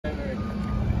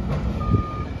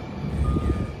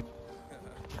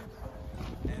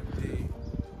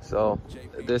So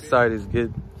this side is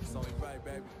good.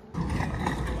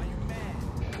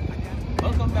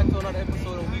 Welcome back to another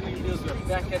episode of We Reviews. We're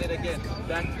back at it again,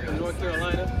 back from North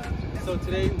Carolina. So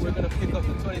today we're gonna pick up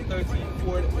the 2013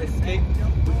 Ford Escape.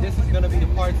 This is gonna be the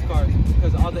parts car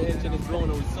because the other engine is blown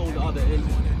and we sold the other engine.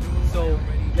 So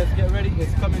let's get ready.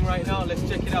 It's coming right now. Let's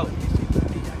check it out.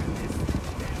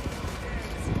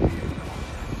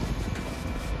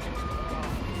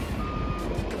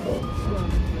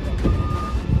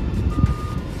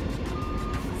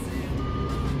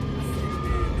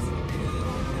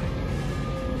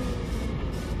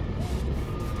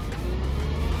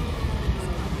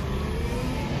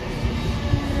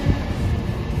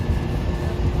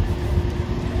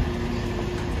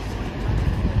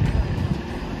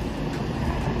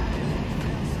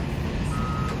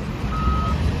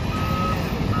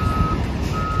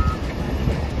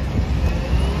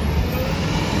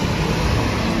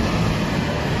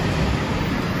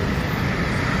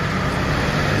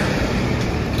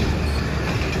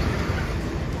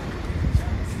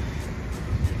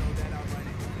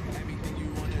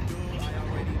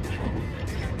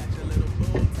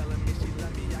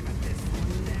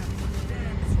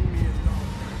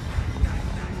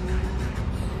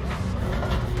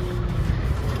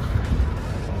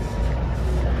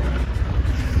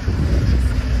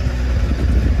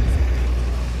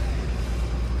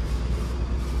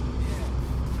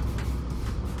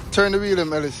 Turn the wheel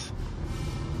in, Ellis.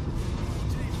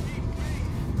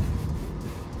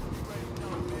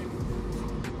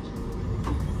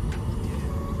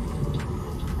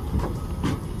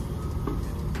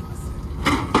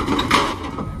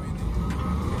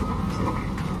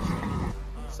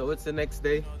 So it's the next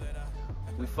day.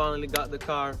 We finally got the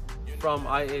car from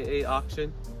IAA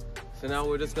auction. So now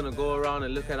we're just gonna go around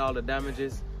and look at all the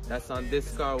damages that's on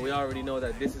this car. We already know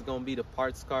that this is gonna be the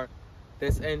parts car.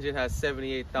 This engine has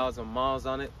 78,000 miles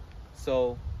on it.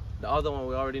 So the other one,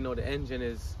 we already know the engine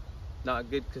is not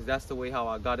good because that's the way how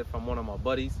I got it from one of my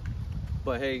buddies.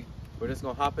 But hey, we're just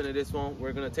gonna hop into this one.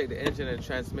 We're gonna take the engine and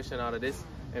transmission out of this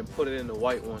and put it in the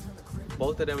white one.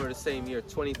 Both of them are the same year,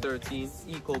 2013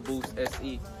 EcoBoost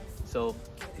SE. So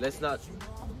let's not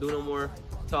do no more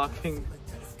talking.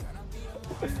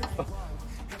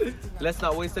 Let's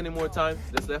not waste any more time.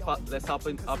 Let's hop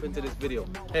into this video.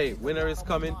 Hey, winter is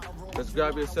coming. Let's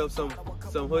grab yourself some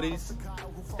hoodies.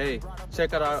 Hey,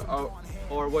 check out our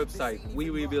website,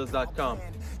 wereveals.com.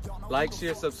 Like,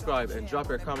 share, subscribe, and drop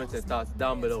your comments and thoughts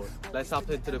down below. Let's hop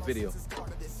into the video.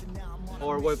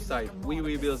 Our website,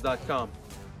 wereveals.com.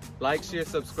 Like, share,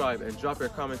 subscribe, and drop your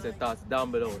comments and thoughts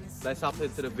down below. Let's hop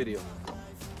into the video.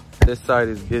 This side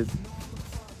is good.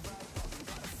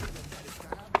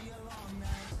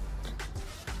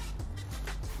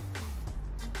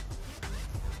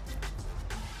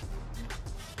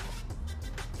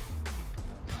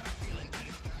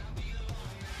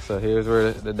 So here's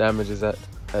where the damage is at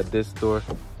this door.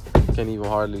 Can't even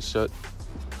hardly shut.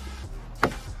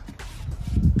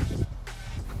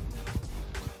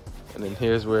 And then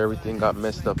here's where everything got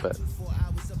messed up at.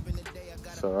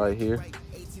 So right here.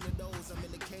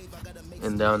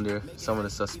 And down there, some of the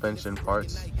suspension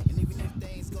parts.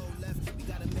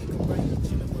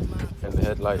 And the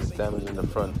headlights damaged in the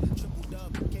front.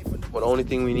 But the only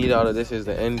thing we need out of this is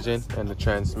the engine and the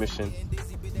transmission.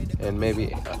 And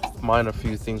maybe minor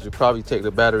few things. We probably take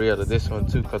the battery out of this one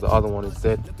too because the other one is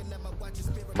dead.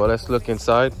 But let's look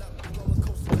inside.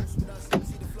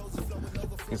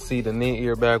 You can see the knee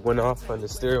airbag went off and the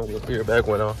steering wheel airbag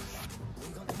went off.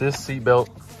 This seat belt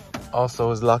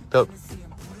also is locked up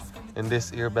and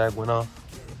this airbag went off.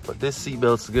 But this seat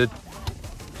belt's good.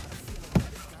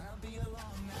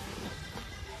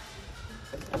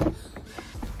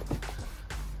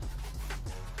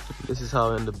 This is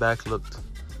how in the back looked.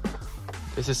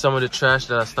 This is some of the trash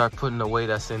that I start putting away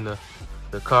that's in the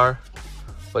car.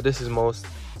 But this is most,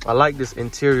 I like this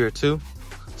interior too.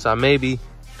 So I maybe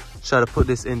try to put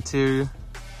this interior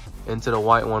into the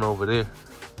white one over there.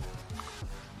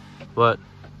 But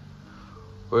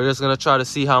we're just gonna try to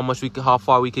see how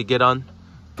far we could get on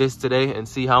this today and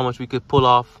see how much we could pull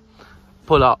off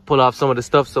some of the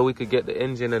stuff so we could get the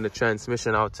engine and the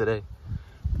transmission out today.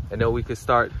 And then we could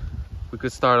start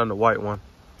on the white one.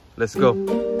 Let's go.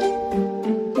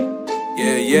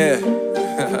 Yeah.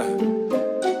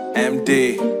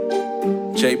 MD,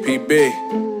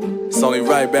 JPB, it's only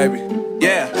right, baby.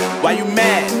 Yeah, why you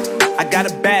mad? I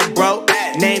got a bad bro.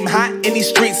 Name hot in these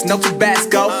streets, no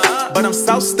Tabasco. But I'm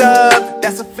so stuck,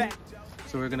 that's a fact.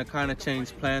 So we're gonna kind of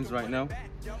change plans right now.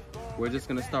 We're just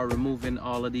gonna start removing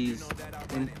all of these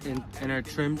inner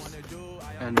trims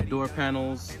and the door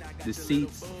panels, the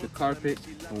seats, the carpet,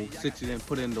 and we'll switch it and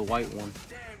put in the white one.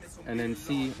 and then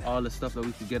see all the stuff that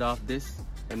we could get off this,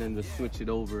 and then just switch it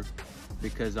over,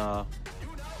 because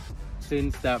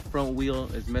since that front wheel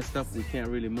is messed up, we can't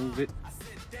really move it,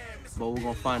 but we're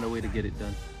gonna find a way to get it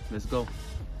done. Let's go.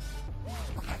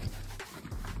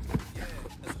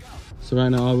 So right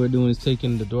now all we're doing is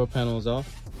taking the door panels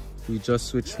off. We just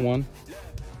switched one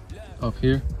up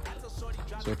here.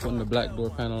 So we're putting the black door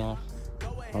panel off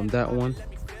on that one.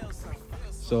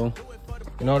 So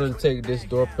in order to take this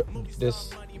door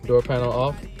panel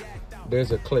off,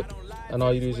 there's a clip. And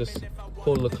all you do is just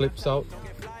pull the clips out.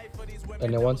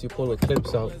 And then once you pull the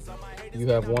clips out, you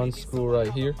have one screw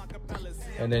right here.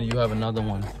 And then you have another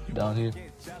one down here.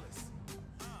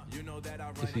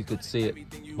 If you could see it,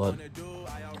 but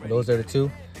those are the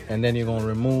two. And then you're gonna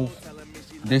remove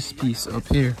this piece up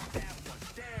here.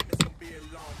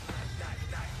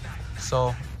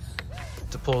 So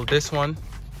to pull this one,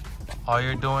 all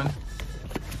you're doing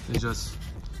is just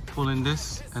pulling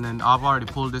this, and then I've already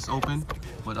pulled this open,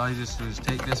 but all you just do is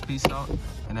take this piece out,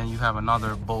 and then you have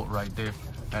another bolt right there.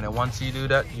 And then once you do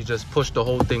that, you just push the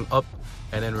whole thing up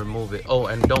and then remove it. Oh,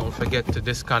 and don't forget to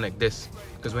disconnect this,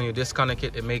 because when you disconnect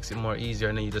it, it makes it more easier,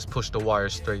 and then you just push the wire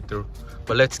straight through.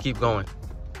 But let's keep going.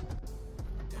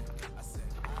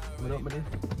 What up, buddy?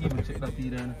 Even check that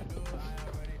feed in.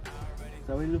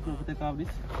 So we look to take off this.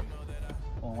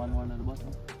 Oh, one at the bottom.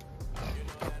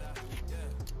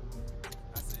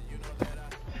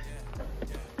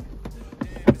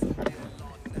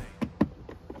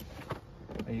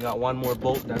 And you got one more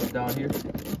bolt that's down here.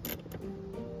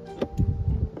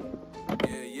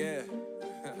 Yeah.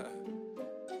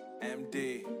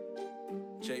 MD,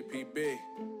 JPB,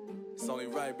 it's only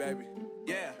right, baby.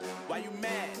 Yeah, why you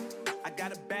mad? I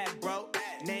got a bag, bro.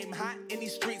 Name hot in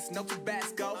these streets, no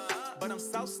Tabasco. But I'm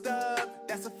so stubbed,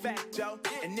 that's a fact, yo.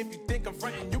 And if you think I'm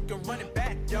frontin', you can run it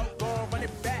back, yo. Go and run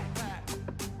it back.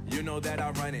 You know that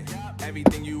I run it.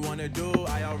 Everything you wanna do,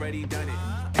 I already done it.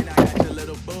 And I got your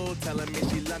little boo telling me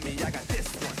she love me. I got this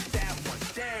one, that one.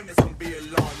 Damn, it's gonna be a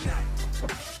long night.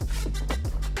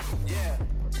 Yeah.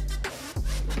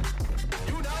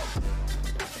 You know.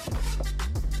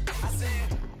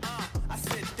 I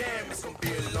said, damn, it's gonna be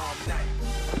a long night.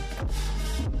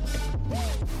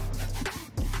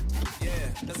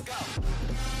 Yeah, let's go.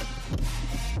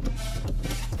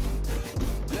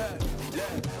 Look.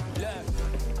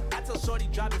 I told Shorty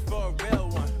drop it for a real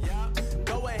one.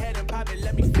 Go ahead and pop it,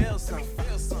 let me feel some.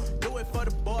 Do it for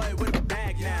the boy with a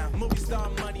bag now. Movie star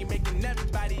money making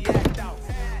everybody act out.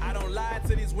 I don't lie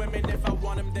to these women. If I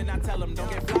want them, then I tell them. Don't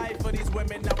get fly for these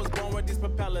women. I was born with these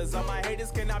propellers. All my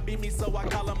haters cannot beat me, so I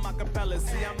call them acapellas.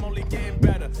 See, I'm only getting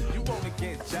better. You only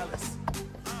get jealous.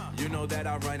 You know that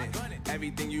I run it.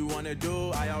 Everything you wanna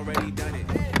do, I already done it.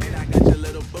 And I got your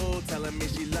little boo telling me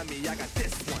she love me. I got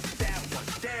this one, that one.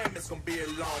 Damn, it's gonna be a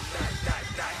long night.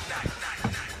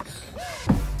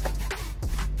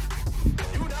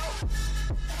 You know?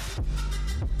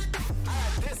 I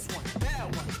got this one, that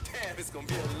one. Damn, it's gonna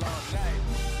be a long night.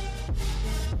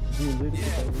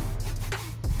 Yeah.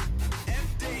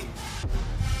 MD.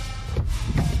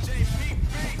 JPB.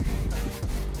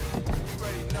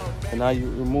 And now you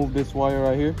remove this wire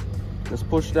right here. Just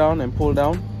push down and pull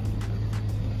down.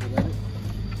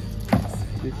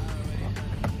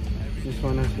 This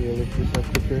one actually, I lift this up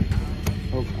quicker.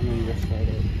 Oh, and then you just slide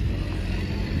out.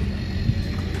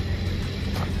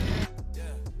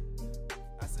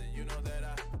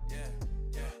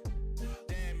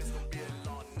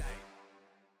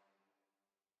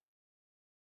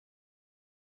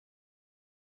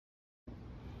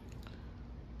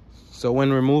 So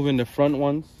when removing the front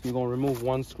ones, you're gonna remove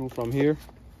one screw from here,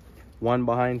 one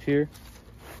behind here,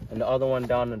 and the other one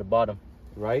down at the bottom,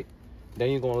 right?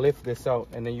 Then you're gonna lift this out,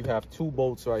 and then you have two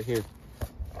bolts right here.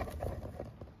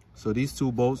 So these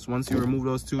two bolts, once you remove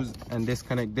those two and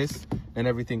disconnect this, then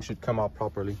everything should come out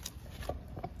properly.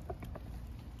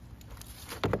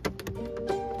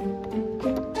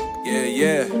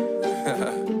 Yeah.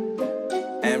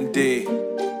 MD,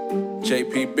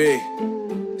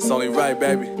 JPB, it's only right,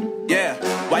 baby. Yeah,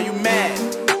 why you mad?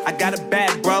 I got a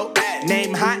bag, bro.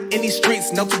 Name hot in these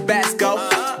streets, no Tabasco.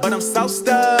 But I'm so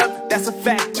stubbed, that's a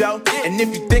fact, yo. And if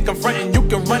you think I'm frontin', you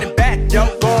can run it back,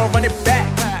 yo. Go and run it back.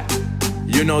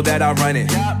 You know that I run it.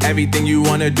 Everything you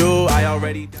wanna do, I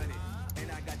already done it.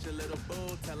 And I got your little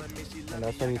boo telling me she love me. And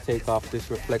that's when you take off this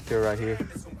reflector right here.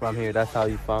 From here, that's how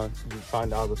you find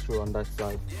the other screw on that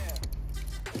side.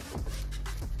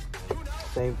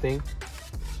 Same thing.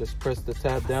 Just press the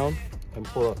tab down and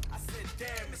pull up.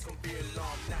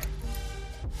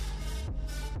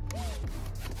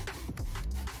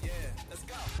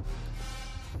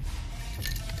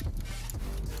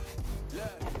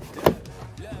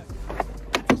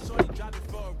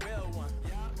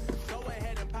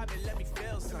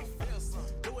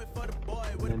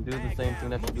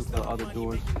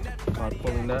 doors by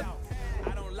pulling that. I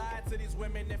don't lie to these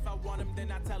women. If I want them,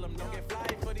 then I tell them. Don't get fly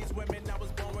for these women. I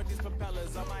was born with these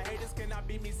propellers. All my haters cannot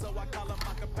beat me, so I call them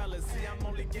acapellas. See, I'm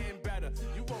only getting better.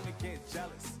 You only get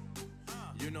jealous.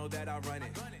 You know that I run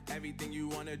it. Everything you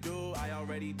wanna do, I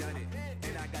already done it.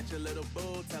 And I got your little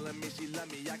boo telling me she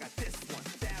love me. I got this one,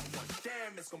 that one.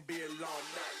 Damn, it's gonna be a long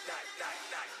night.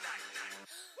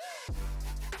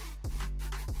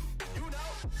 You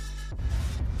know.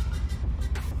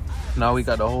 Now we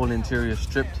got the whole interior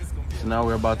stripped. So now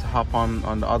we're about to hop on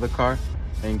the other car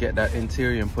and get that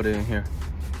interior and put it in here.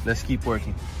 Let's keep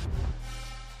working.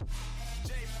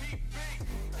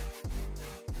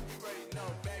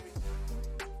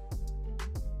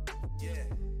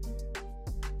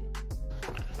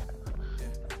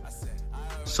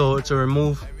 So to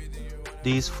remove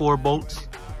these 4 bolts,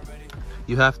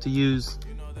 you have to use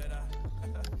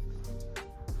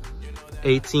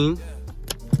 18.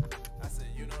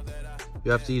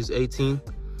 You have to use 18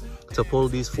 to pull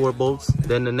these 4 bolts.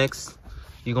 Then the next,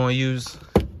 you're gonna use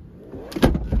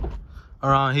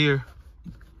around here.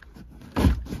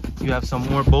 You have some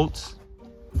more bolts.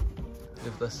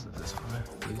 If that's this one,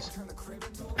 please.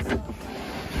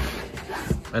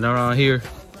 And around here,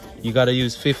 you gotta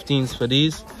use 15s for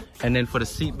these. And then for the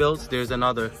seat belts, there's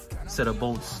another set of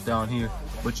bolts down here.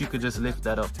 But you could just lift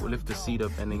that up, lift the seat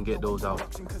up and then get those out.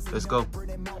 Let's go.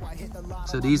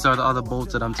 So these are the other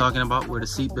bolts that I'm talking about where the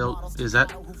seat belt is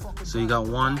at. So you got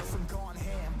 1,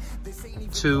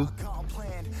 2,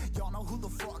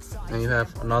 and you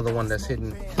have another one that's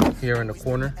hidden here in the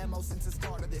corner.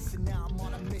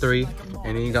 3,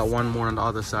 and then you got 1 more on the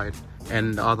other side.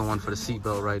 And the other one for the seat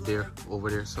belt right there, over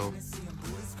there. So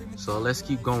let's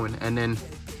keep going. And then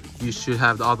you should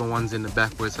have the other ones in the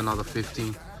back where it's another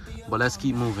 15. But let's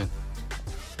keep moving.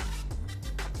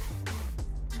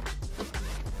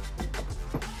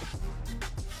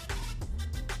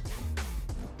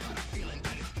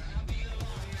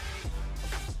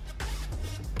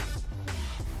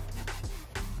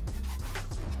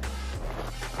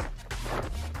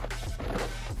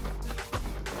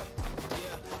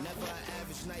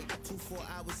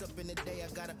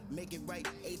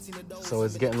 So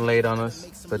it's getting late on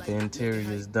us, but the interior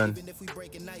is done.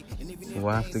 We'll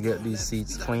have to get these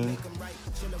seats cleaned.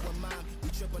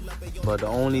 But the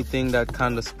only thing that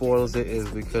kind of spoils it is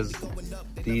because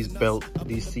these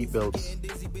seat belts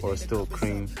are still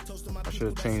cream. I should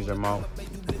have changed them out.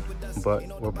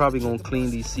 But we're probably gonna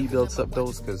clean these seat belts up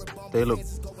those because they look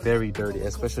very dirty,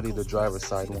 especially the driver's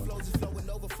side one.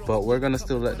 But we're gonna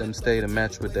still let them stay to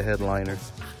match with the headliner.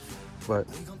 But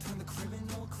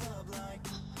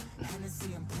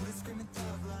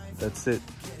that's it.